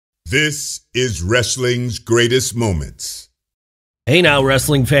This is wrestling's greatest moments. Hey now,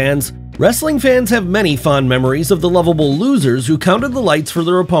 wrestling fans. Wrestling fans have many fond memories of the lovable losers who counted the lights for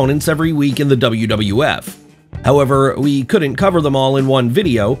their opponents every week in the WWF. However, we couldn't cover them all in one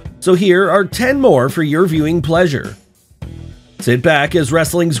video, so here are 10 more for your viewing pleasure. Sit back as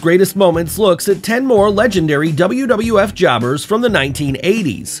Wrestling's Greatest Moments looks at 10 more legendary WWF jobbers from the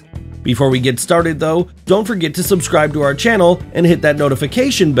 1980s. Before we get started though, don't forget to subscribe to our channel and hit that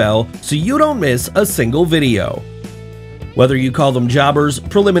notification bell so you don't miss a single video. Whether you call them jobbers,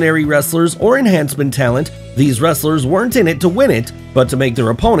 preliminary wrestlers, or enhancement talent, these wrestlers weren't in it to win it, but to make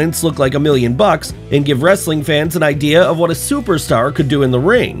their opponents look like $1 million and give wrestling fans an idea of what a superstar could do in the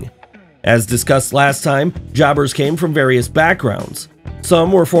ring. As discussed last time, jobbers came from various backgrounds.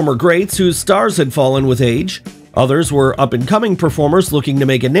 Some were former greats whose stars had fallen with age. Others were up-and-coming performers looking to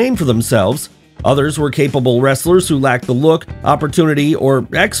make a name for themselves. Others were capable wrestlers who lacked the look, opportunity, or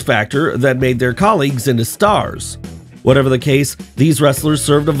X factor that made their colleagues into stars. Whatever the case, these wrestlers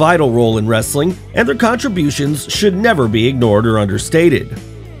served a vital role in wrestling, and their contributions should never be ignored or understated.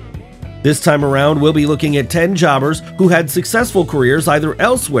 This time around, we'll be looking at 10 jobbers who had successful careers either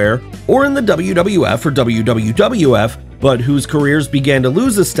elsewhere or in the WWF or WWF, but whose careers began to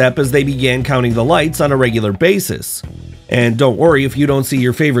lose a step as they began counting the lights on a regular basis. And don't worry if you don't see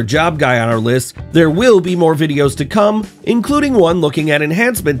your favorite job guy on our list, there will be more videos to come, including one looking at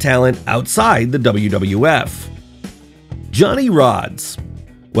enhancement talent outside the WWF. Johnny Rodz.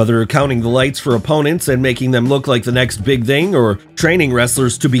 Whether counting the lights for opponents and making them look like the next big thing or training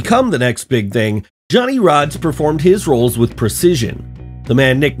wrestlers to become the next big thing, Johnny Rodz performed his roles with precision. The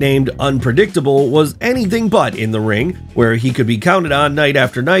man nicknamed Unpredictable was anything but in the ring, where he could be counted on night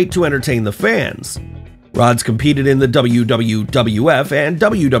after night to entertain the fans. Rodz competed in the WWF and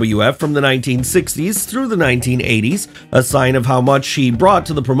WWF from the 1960s through the 1980s, a sign of how much he brought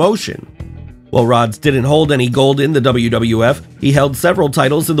to the promotion. While Rodz didn't hold any gold in the WWF, he held several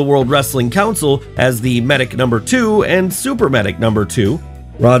titles in the World Wrestling Council as the Medic No. 2 and Super Medic No. 2.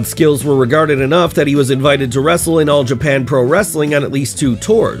 Rod's skills were regarded enough that he was invited to wrestle in All Japan Pro Wrestling on at least 2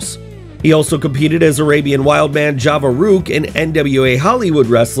 tours. He also competed as Arabian Wildman Java Rook in NWA Hollywood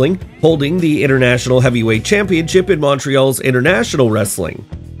Wrestling, holding the International Heavyweight Championship in Montreal's International Wrestling.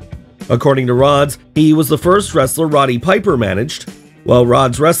 According to Rodz, he was the first wrestler Roddy Piper managed. While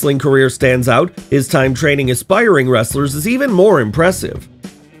Rod's wrestling career stands out, his time training aspiring wrestlers is even more impressive.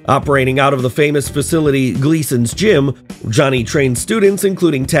 Operating out of the famous facility Gleason's Gym, Johnny trained students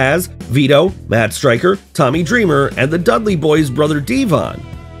including Taz, Vito, Matt Striker, Tommy Dreamer, and the Dudley Boys' brother Devon.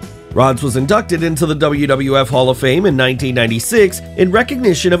 Rodz was inducted into the WWF Hall of Fame in 1996 in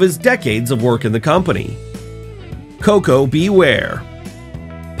recognition of his decades of work in the company. Koko B. Ware.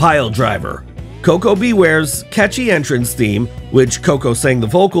 Pile Driver. Koko B. Ware's catchy entrance theme, which Koko sang the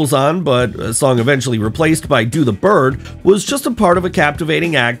vocals on, but a song eventually replaced by Do the Bird, was just a part of a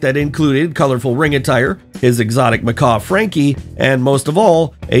captivating act that included colorful ring attire, his exotic macaw Frankie, and most of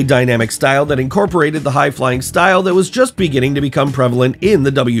all, a dynamic style that incorporated the high-flying style that was just beginning to become prevalent in the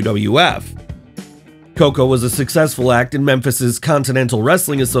WWF. Koko was a successful act in Memphis's Continental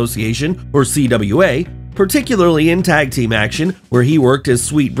Wrestling Association, or CWA, particularly in tag team action, where he worked as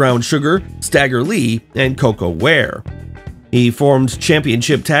Sweet Brown Sugar, Stagger Lee, and Koko Ware. He formed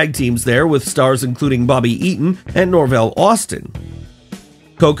championship tag teams there with stars including Bobby Eaton and Norvell Austin.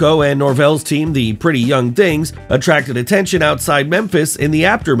 Koko and Norvell's team, the Pretty Young Things, attracted attention outside Memphis in the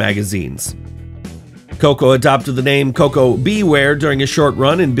After magazines. Koko adopted the name Koko B. Ware during a short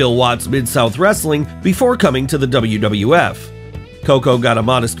run in Bill Watts Mid-South Wrestling before coming to the WWF. Koko got a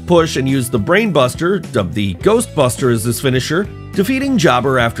modest push and used the Brainbuster, dubbed the Ghostbuster as his finisher, defeating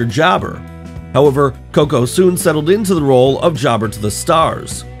jobber after jobber. However, Koko soon settled into the role of jobber to the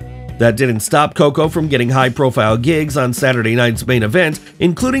stars. That didn't stop Koko from getting high-profile gigs on Saturday night's main event,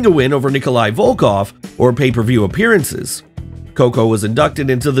 including a win over Nikolai Volkov, or pay-per-view appearances. Koko was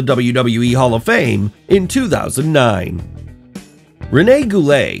inducted into the WWE Hall of Fame in 2009. Rene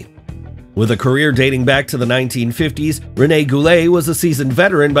Goulet. With a career dating back to the 1950s, Rene Goulet was a seasoned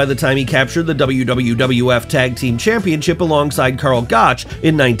veteran by the time he captured the WWF Tag Team Championship alongside Karl Gotch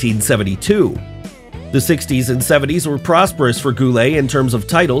in 1972. The 60s and 70s were prosperous for Goulet in terms of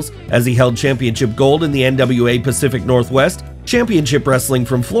titles, as he held championship gold in the NWA Pacific Northwest, Championship Wrestling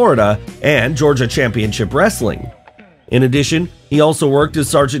from Florida, and Georgia Championship Wrestling. In addition, he also worked as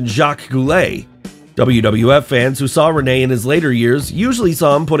Sergeant Jacques Goulet. WWF fans who saw Rene in his later years usually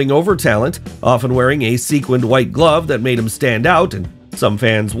saw him putting over talent, often wearing a sequined white glove that made him stand out, and some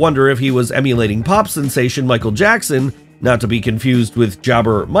fans wonder if he was emulating pop sensation Michael Jackson, not to be confused with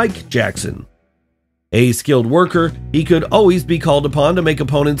jobber Mike Jackson. A skilled worker, he could always be called upon to make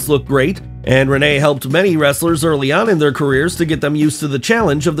opponents look great, and Renee helped many wrestlers early on in their careers to get them used to the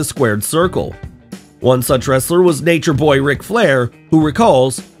challenge of the squared circle. One such wrestler was Nature Boy Ric Flair, who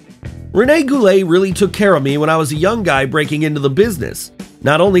recalls, "Rene Goulet really took care of me when I was a young guy breaking into the business.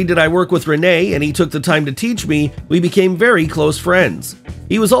 Not only did I work with Rene and he took the time to teach me, we became very close friends.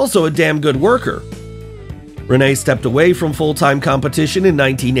 He was also a damn good worker." Rene stepped away from full-time competition in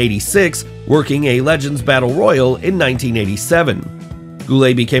 1986, working a Legends Battle Royal in 1987.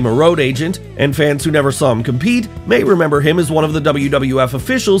 Goulet became a road agent, and fans who never saw him compete may remember him as one of the WWF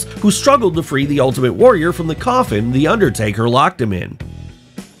officials who struggled to free the Ultimate Warrior from the coffin The Undertaker locked him in.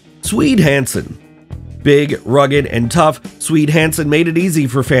 Swede Hansen. Big, rugged, and tough, Swede Hansen made it easy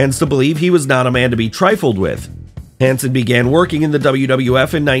for fans to believe he was not a man to be trifled with. Hansen began working in the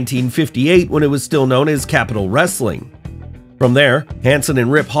WWF in 1958 when it was still known as Capital Wrestling. From there, Hansen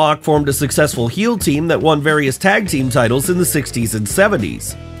and Rip Hawk formed a successful heel team that won various tag team titles in the 60s and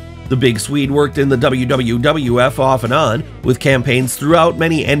 70s. The Big Swede worked in the WWF off and on, with campaigns throughout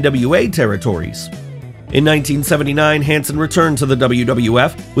many NWA territories. In 1979, Hansen returned to the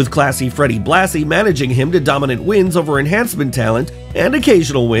WWF, with classy Freddie Blassie managing him to dominant wins over enhancement talent and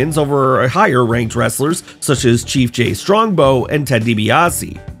occasional wins over higher-ranked wrestlers such as Chief Jay Strongbow and Ted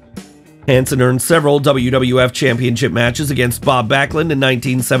DiBiase. Hansen earned several WWF Championship matches against Bob Backlund in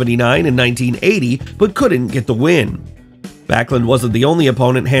 1979 and 1980, but couldn't get the win. Backlund wasn't the only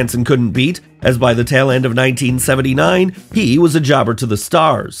opponent Hansen couldn't beat, as by the tail end of 1979, he was a jobber to the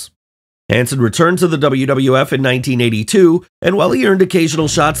stars. Hansen returned to the WWF in 1982, and while he earned occasional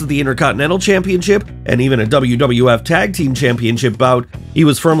shots at the Intercontinental Championship and even a WWF Tag Team Championship bout, he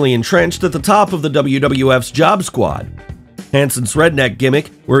was firmly entrenched at the top of the WWF's Job Squad. Hansen's redneck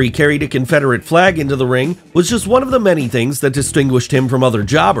gimmick, where he carried a Confederate flag into the ring, was just one of the many things that distinguished him from other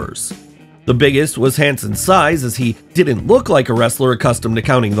jobbers. The biggest was Hansen's size, as he didn't look like a wrestler accustomed to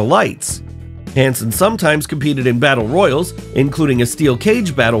counting the lights. Hansen sometimes competed in battle royals, including a steel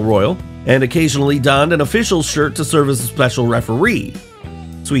cage battle royal, and occasionally donned an official's shirt to serve as a special referee.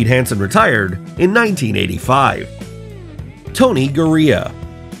 Swede Hansen retired in 1985. Tony Gurria.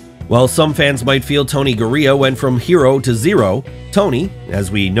 While some fans might feel Tony Gurria went from hero to zero, Tony, as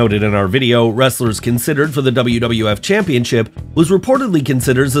we noted in our video, wrestlers considered for the WWF Championship, was reportedly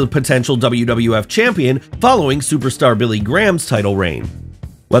considered as a potential WWF champion following superstar Billy Graham's title reign.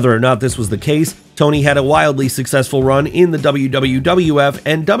 Whether or not this was the case, Tony had a wildly successful run in the WWF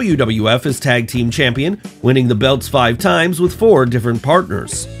and WWF as tag team champion, winning the belts 5 times with 4 different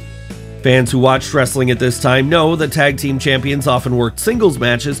partners. Fans who watched wrestling at this time know that tag team champions often worked singles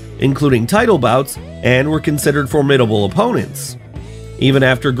matches, including title bouts, and were considered formidable opponents. Even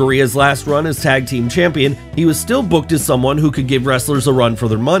after Gurria's last run as tag team champion, he was still booked as someone who could give wrestlers a run for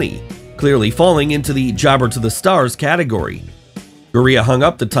their money, clearly falling into the jobber to the stars category. Gurria hung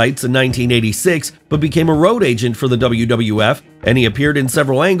up the tights in 1986, but became a road agent for the WWF, and he appeared in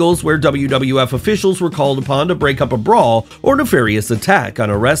several angles where WWF officials were called upon to break up a brawl or nefarious attack on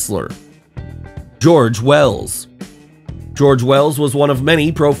a wrestler. George Wells. George Wells was one of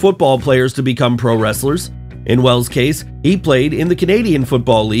many pro football players to become pro wrestlers. In Wells' case, he played in the Canadian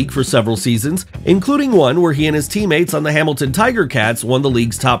Football League for several seasons, including one where he and his teammates on the Hamilton Tiger Cats won the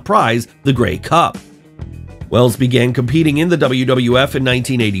league's top prize, the Grey Cup. Wells began competing in the WWF in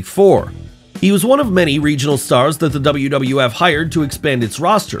 1984. He was one of many regional stars that the WWF hired to expand its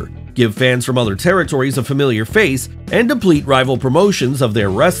roster, give fans from other territories a familiar face, and deplete rival promotions of their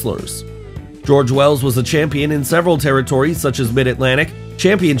wrestlers. George Wells was a champion in several territories such as Mid-Atlantic,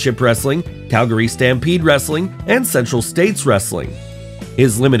 Championship Wrestling, Calgary Stampede Wrestling, and Central States Wrestling.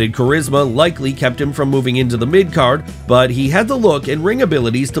 His limited charisma likely kept him from moving into the mid-card, but he had the look and ring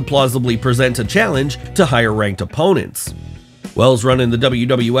abilities to plausibly present a challenge to higher-ranked opponents. Wells' run in the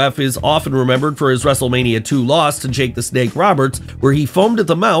WWF is often remembered for his WrestleMania 2 loss to Jake the Snake Roberts, where he foamed at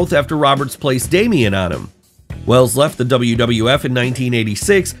the mouth after Roberts placed Damien on him. Wells left the WWF in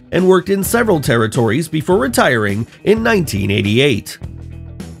 1986 and worked in several territories before retiring in 1988.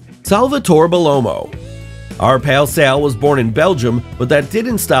 Salvatore Bellomo. Our pal Sal was born in Belgium, but that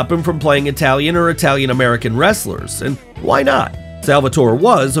didn't stop him from playing Italian or Italian-American wrestlers, and why not? Salvatore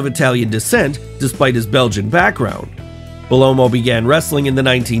was of Italian descent, despite his Belgian background. Bellomo began wrestling in the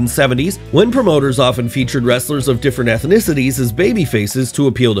 1970s, when promoters often featured wrestlers of different ethnicities as babyfaces to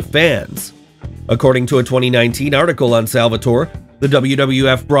appeal to fans. According to a 2019 article on Salvatore, the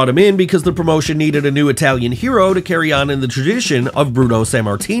WWF brought him in because the promotion needed a new Italian hero to carry on in the tradition of Bruno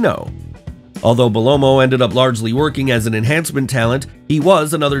Sammartino. Although Bellomo ended up largely working as an enhancement talent, he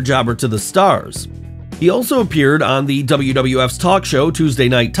was another jobber to the stars. He also appeared on the WWF's talk show Tuesday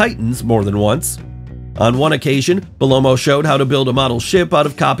Night Titans more than once. On one occasion, Bellomo showed how to build a model ship out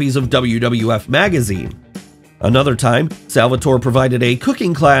of copies of WWF magazine. Another time, Salvatore provided a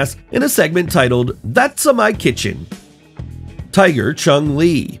cooking class in a segment titled That's My Kitchen. Tiger Chung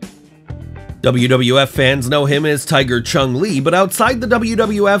Lee. WWF fans know him as Tiger Chung Lee, but outside the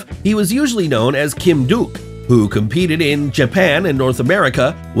WWF, he was usually known as Kim Duke, who competed in Japan and North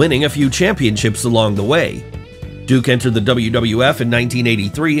America, winning a few championships along the way. Duke entered the WWF in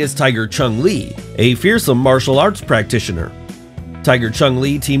 1983 as Tiger Chung Lee, a fearsome martial arts practitioner. Tiger Chung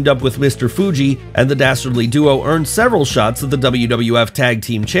Lee teamed up with Mr. Fuji, and the dastardly duo earned several shots at the WWF Tag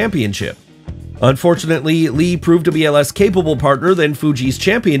Team Championship. Unfortunately, Lee proved to be a less capable partner than Fuji's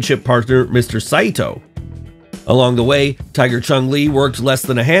championship partner, Mr. Saito. Along the way, Tiger Chung Lee worked less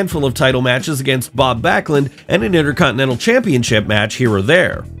than a handful of title matches against Bob Backlund and an Intercontinental Championship match here or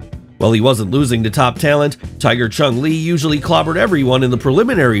there. While he wasn't losing to top talent, Tiger Chung Lee usually clobbered everyone in the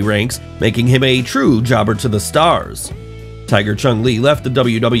preliminary ranks, making him a true jobber to the stars. Tiger Chung Lee left the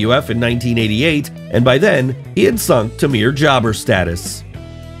WWF in 1988, and by then, he had sunk to mere jobber status.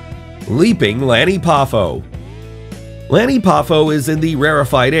 Leaping Lanny Poffo. Lanny Poffo is in the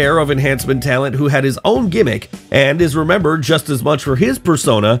rarefied air of enhancement talent who had his own gimmick and is remembered just as much for his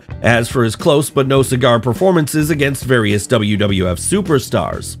persona as for his close but no cigar performances against various WWF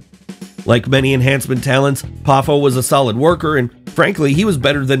superstars. Like many enhancement talents, Poffo was a solid worker, and frankly, he was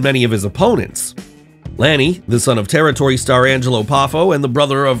better than many of his opponents. Lanny, the son of territory star Angelo Poffo and the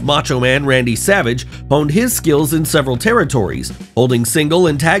brother of Macho Man Randy Savage, honed his skills in several territories, holding single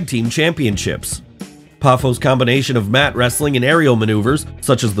and tag team championships. Poffo's combination of mat wrestling and aerial maneuvers,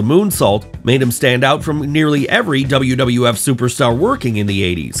 such as the moonsault, made him stand out from nearly every WWF superstar working in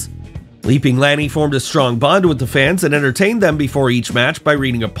the 80s. Leaping Lanny formed a strong bond with the fans and entertained them before each match by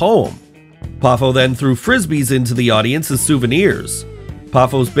reading a poem. Poffo then threw frisbees into the audience as souvenirs.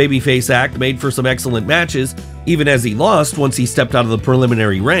 Poffo's babyface act made for some excellent matches, even as he lost once he stepped out of the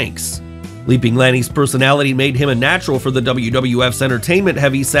preliminary ranks. Leaping Lanny's personality made him a natural for the WWF's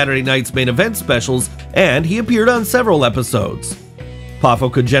entertainment-heavy Saturday Night's Main Event specials, and he appeared on several episodes.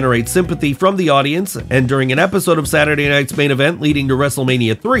 Poffo could generate sympathy from the audience, and during an episode of Saturday Night's Main Event leading to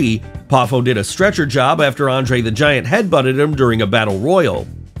WrestleMania 3, Poffo did a stretcher job after Andre the Giant headbutted him during a battle royal.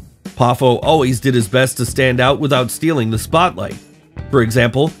 Poffo always did his best to stand out without stealing the spotlight. For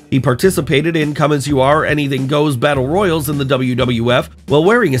example, he participated in Come As You Are Anything Goes battle royals in the WWF while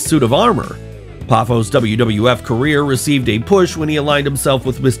wearing a suit of armor. Poffo's WWF career received a push when he aligned himself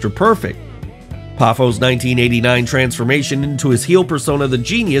with Mr. Perfect. Poffo's 1989 transformation into his heel persona The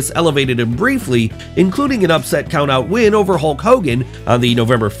Genius elevated him briefly, including an upset countout win over Hulk Hogan on the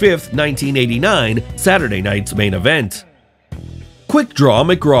November 5th, 1989 Saturday Night's Main Event. Quick Draw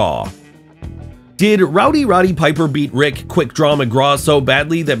McGraw. Did Rowdy Roddy Piper beat Rick Quick Draw McGraw so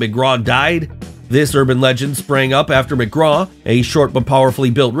badly that McGraw died? This urban legend sprang up after McGraw, a short but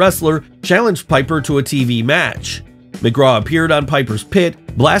powerfully built wrestler, challenged Piper to a TV match. McGraw appeared on Piper's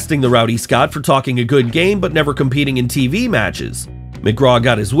pit, blasting the Rowdy Scott for talking a good game but never competing in TV matches. McGraw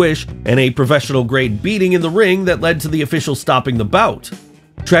got his wish, and a professional-grade beating in the ring that led to the official stopping the bout.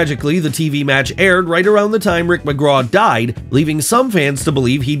 Tragically, the TV match aired right around the time Rick McGraw died, leaving some fans to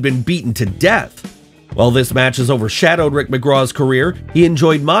believe he'd been beaten to death. While this match has overshadowed Rick McGraw's career, he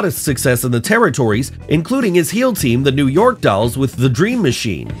enjoyed modest success in the territories, including his heel team, the New York Dolls, with the Dream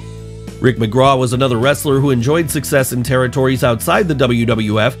Machine. Rick McGraw was another wrestler who enjoyed success in territories outside the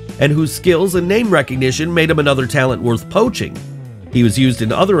WWF and whose skills and name recognition made him another talent worth poaching. He was used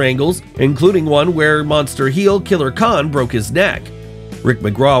in other angles, including one where monster heel Killer Khan broke his neck. Rick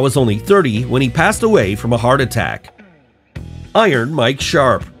McGraw was only 30 when he passed away from a heart attack. Iron Mike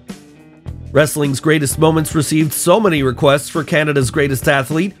Sharp. Wrestling's Greatest Moments received so many requests for Canada's Greatest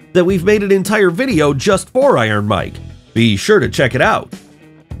Athlete that we've made an entire video just for Iron Mike. Be sure to check it out.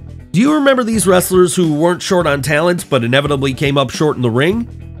 Do you remember these wrestlers who weren't short on talent but inevitably came up short in the ring?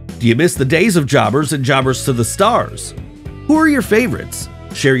 Do you miss the days of jobbers and jobbers to the stars? Who are your favorites?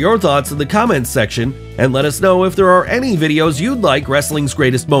 Share your thoughts in the comments section and let us know if there are any videos you'd like Wrestling's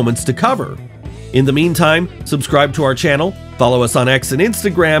Greatest Moments to cover. In the meantime, subscribe to our channel, follow us on X and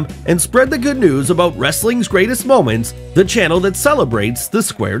Instagram, and spread the good news about Wrestling's Greatest Moments, the channel that celebrates the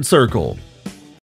squared circle.